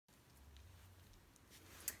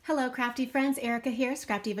Hello Crafty friends, Erica here,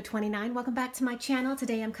 Scrapdivatwentynine. Welcome back to my channel.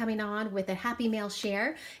 Today I'm coming on with a Happy Mail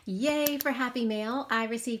share. Yay for Happy Mail. I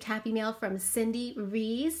received Happy Mail from Cindy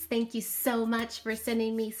Rees. Thank you so much for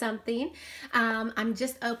sending me something. I'm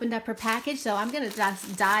just opened up her package, so I'm going to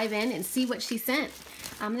just dive in and see what she sent.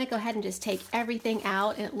 I'm going to go ahead and just take everything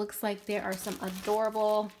out, and it looks like there are some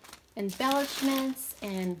adorable embellishments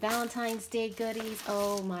and Valentine's Day goodies.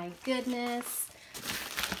 Oh my goodness.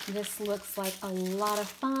 This looks like a lot of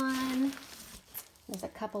fun. There's a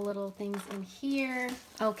couple little things in here.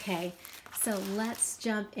 Okay, so let's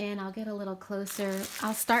jump in. I'll get a little closer.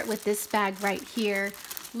 I'll start with this bag right here.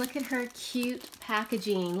 Look at her cute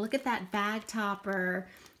packaging. Look at that bag topper.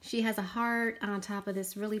 She has a heart on top of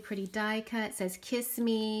this really pretty die cut. It says "Kiss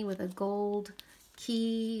Me" with a gold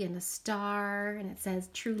key and a star, and it says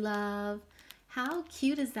 "True Love." How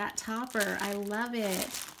cute is that topper? I love it.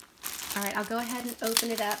 All right, I'll go ahead and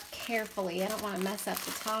open it up carefully. I don't want to mess up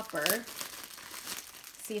the topper.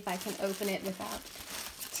 See if I can open it without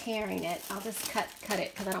tearing it. I'll just cut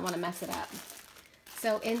it because I don't want to mess it up.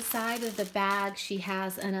 So inside of the bag, she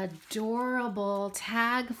has an adorable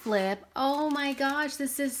tag flip. Oh my gosh,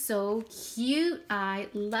 this is so cute. I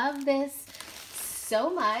love this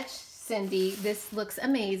so much, Cindy. This looks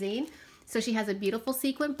amazing. So she has a beautiful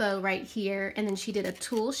sequin bow right here, and then she did a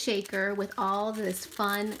tulle shaker with all this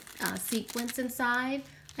fun sequins inside.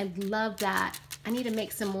 I love that. I need to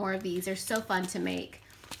make some more of these. They're so fun to make.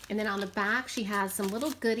 And then on the back, she has some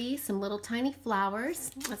little goodies, some little tiny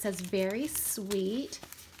flowers. It says "Very Sweet."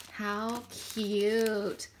 How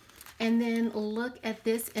cute. And then look at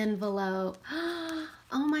this envelope.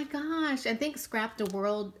 Oh my gosh. I think Scrap the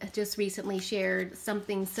World just recently shared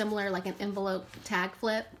something similar, like an envelope tag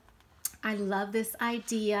flip. I love this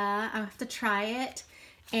idea. I have to try it.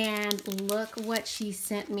 And look what she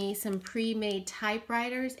sent me, some pre-made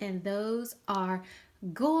typewriters, and those are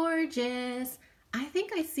gorgeous. I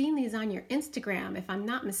think I've seen these on your Instagram, if I'm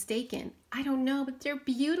not mistaken. I don't know, but they're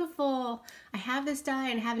beautiful. I have this die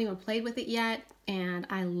and I haven't even played with it yet, and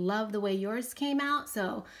I love the way yours came out,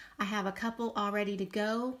 so I have a couple all ready to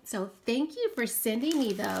go. So thank you for sending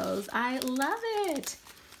me those. I love it.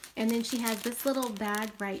 And then she has this little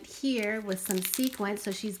bag right here with some sequins.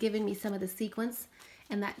 So she's given me some of the sequins.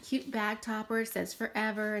 And that cute bag topper says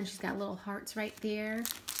 "Forever." And she's got little hearts right there.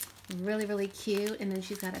 Really, really cute. And then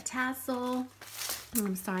she's got a tassel.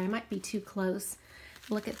 I'm sorry, I might be too close.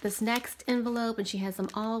 Look at this next envelope. And she has them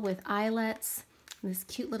all with eyelets. And this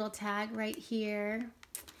cute little tag right here.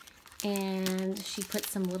 And she put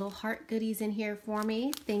some little heart goodies in here for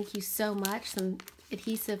me. Thank you so much. Some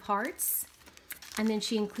adhesive hearts. And then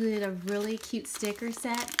she included a really cute sticker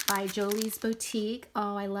set by Jolie's Boutique.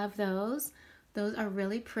 Oh, I love those. Those are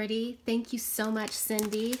really pretty. Thank you so much,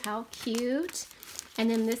 Cindy. How cute. And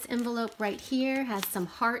then this envelope right here has some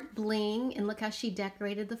heart bling. And look how she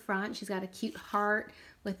decorated the front. She's got a cute heart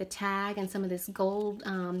with a tag and some of this gold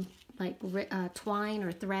twine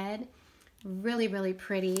or thread. Really, really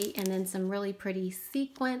pretty. And then some really pretty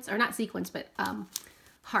sequins, or not sequins, but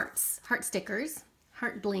hearts, heart stickers,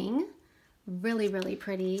 heart bling. Really, really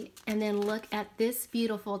pretty. And then look at this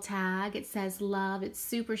beautiful tag. It says "Love." It's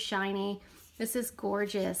super shiny. This is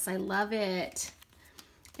gorgeous. I love it.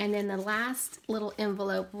 And then the last little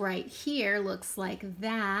envelope right here looks like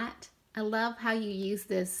that. I love how you use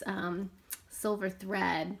this silver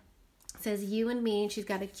thread. It says "You and Me," and she's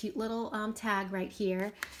got a cute little tag right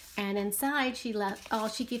here. And inside she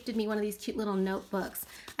gifted me one of these cute little notebooks.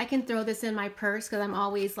 I can throw this in my purse because I'm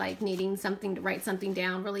always like needing something to write something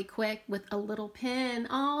down really quick with a little pen.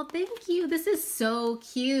 Oh, thank you. This is so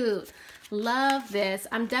cute. Love this.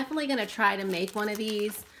 I'm definitely going to try to make one of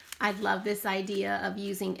these. I love this idea of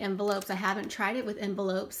using envelopes. I haven't tried it with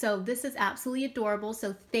envelopes, so this is absolutely adorable.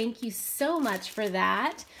 So thank you so much for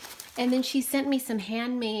that. And then she sent me some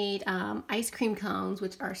handmade ice cream cones,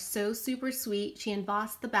 which are so super sweet. She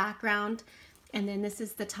embossed the background. And then this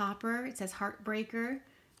is the topper. It says "Heartbreaker."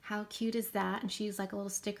 How cute is that? And she used like a little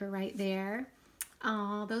sticker right there.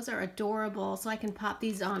 Oh, those are adorable. So I can pop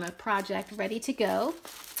these on a project ready to go.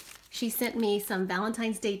 She sent me some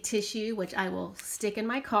Valentine's Day tissue, which I will stick in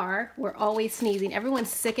my car. We're always sneezing. Everyone's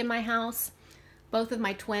sick in my house. Both of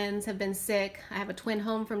my twins have been sick. I have a twin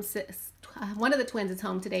home from one of the twins is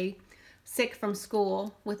home today, sick from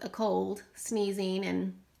school with a cold, sneezing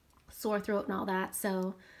and sore throat and all that.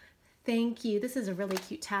 So thank you. This is a really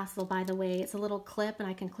cute tassel, by the way. It's a little clip and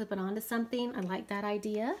I can clip it onto something. I like that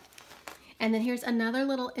idea. And then here's another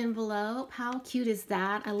little envelope. How cute is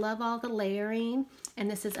that? I love all the layering. And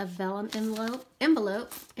this is a vellum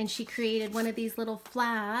envelope. And she created one of these little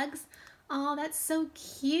flags. Oh, that's so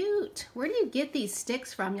cute. Where do you get these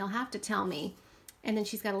sticks from? You'll have to tell me. And then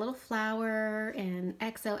she's got a little flower and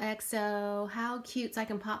XOXO. How cute. So I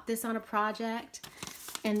can pop this on a project.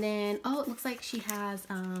 And then, oh, it looks like she has,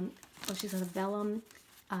 she's got a vellum,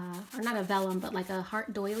 or not a vellum, but like a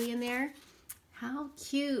heart doily in there. How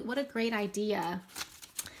cute. What a great idea.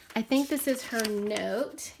 I think this is her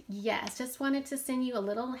note. Yes, just wanted to send you a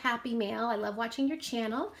little happy mail. I love watching your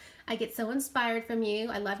channel. I get so inspired from you.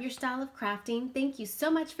 I love your style of crafting. Thank you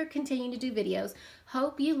so much for continuing to do videos.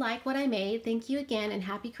 Hope you like what I made. Thank you again and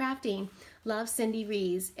happy crafting. Love, Cindy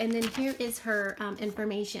Rees. And then here is her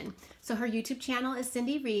information. So her YouTube channel is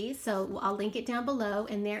Cindy Rees. So I'll link it down below.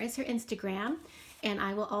 And there is her Instagram. And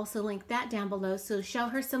I will also link that down below. So show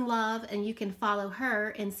her some love and you can follow her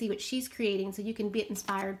and see what she's creating so you can be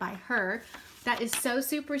inspired by her. That is so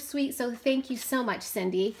super sweet. So thank you so much,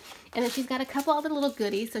 Cindy. And then she's got a couple other little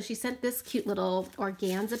goodies. So she sent this cute little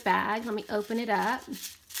organza bag. Let me open it up.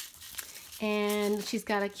 And she's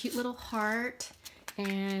got a cute little heart.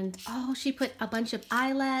 And oh, she put a bunch of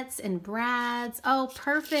eyelets and brads. Oh,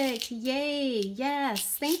 perfect. Yay.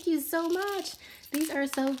 Yes. Thank you so much. These are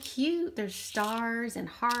so cute. There's stars and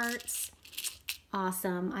hearts.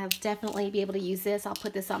 Awesome. I'll definitely be able to use this. I'll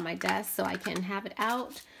put this on my desk so I can have it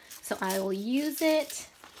out. So I will use it.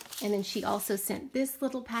 And then she also sent this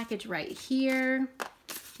little package right here.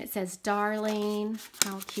 It says darling.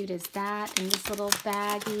 How cute is that? And this little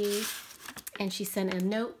baggie. And she sent a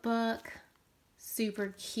notebook.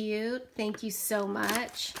 Super cute. Thank you so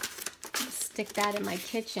much. Stick that in my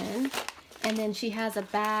kitchen. And then she has a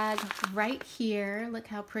bag right here. Look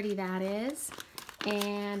how pretty that is.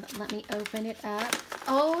 And let me open it up.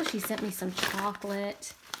 Oh, she sent me some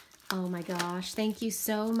chocolate. Oh my gosh. Thank you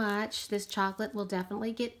so much. This chocolate will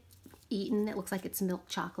definitely get eaten. It looks like it's milk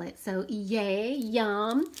chocolate. So yay,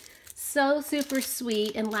 yum. So super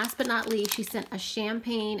sweet. And last but not least, she sent a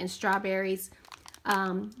champagne and strawberries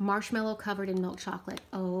marshmallow covered in milk chocolate.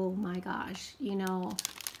 Oh my gosh. You know,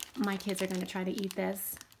 my kids are going to try to eat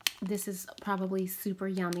this. This is probably super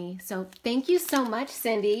yummy. So thank you so much,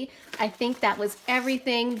 Cindy. I think that was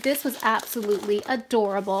everything. This was absolutely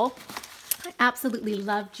adorable. I absolutely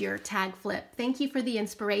loved your tag flip. Thank you for the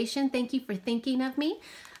inspiration. Thank you for thinking of me.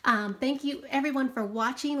 Thank you everyone for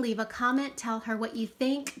watching. Leave a comment. Tell her what you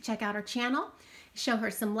think. Check out her channel. Show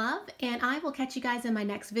her some love. And I will catch you guys in my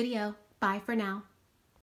next video. Bye for now.